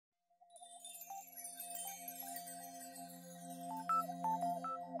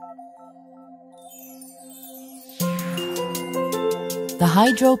The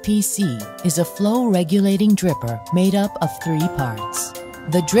Hydro PC is a flow-regulating dripper made up of 3 parts: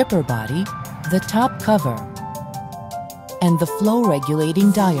 the dripper body, the top cover, and the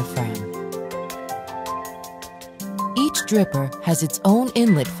flow-regulating diaphragm. Each dripper has its own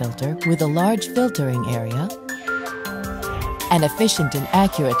inlet filter with a large filtering area, an efficient and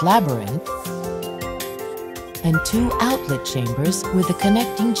accurate labyrinth, and 2 outlet chambers with a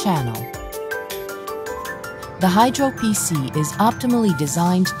connecting channel. The Hydro PC is optimally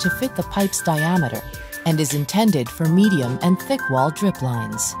designed to fit the pipe's diameter and is intended for medium and thick wall drip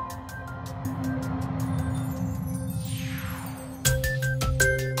lines.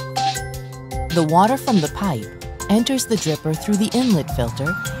 The water from the pipe enters the dripper through the inlet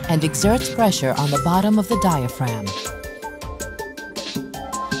filter and exerts pressure on the bottom of the diaphragm.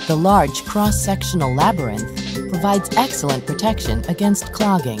 The large cross-sectional labyrinth provides excellent protection against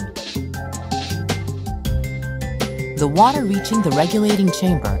clogging. The water reaching the regulating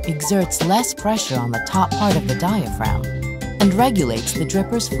chamber exerts less pressure on the top part of the diaphragm and regulates the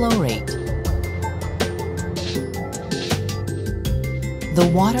dripper's flow rate. The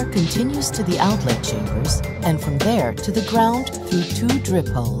water continues to the outlet chambers and from there to the ground through 2 drip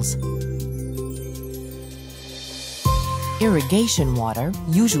holes. Irrigation water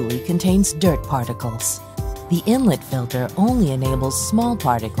usually contains dirt particles. The inlet filter only enables small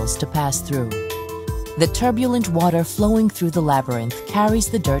particles to pass through. The turbulent water flowing through the labyrinth carries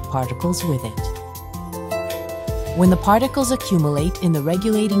the dirt particles with it. When the particles accumulate in the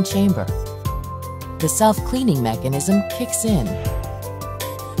regulating chamber, the self-cleaning mechanism kicks in.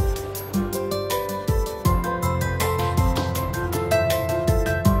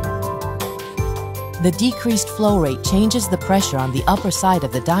 The decreased flow rate changes the pressure on the upper side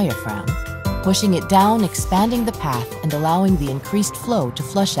of the diaphragm, pushing it down, expanding the path, and allowing the increased flow to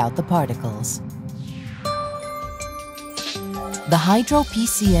flush out the particles. The Hydro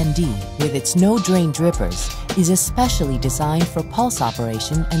PCND, with its no-drain drippers, is especially designed for pulse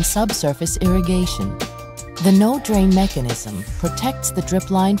operation and subsurface irrigation. The no-drain mechanism protects the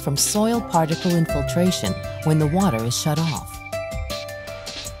drip line from soil particle infiltration when the water is shut off.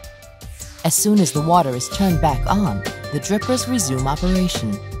 As soon as the water is turned back on, the drippers resume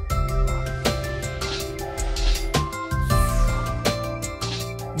operation.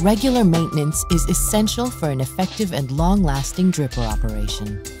 Regular maintenance is essential for an effective and long-lasting dripper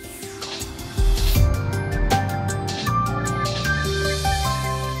operation.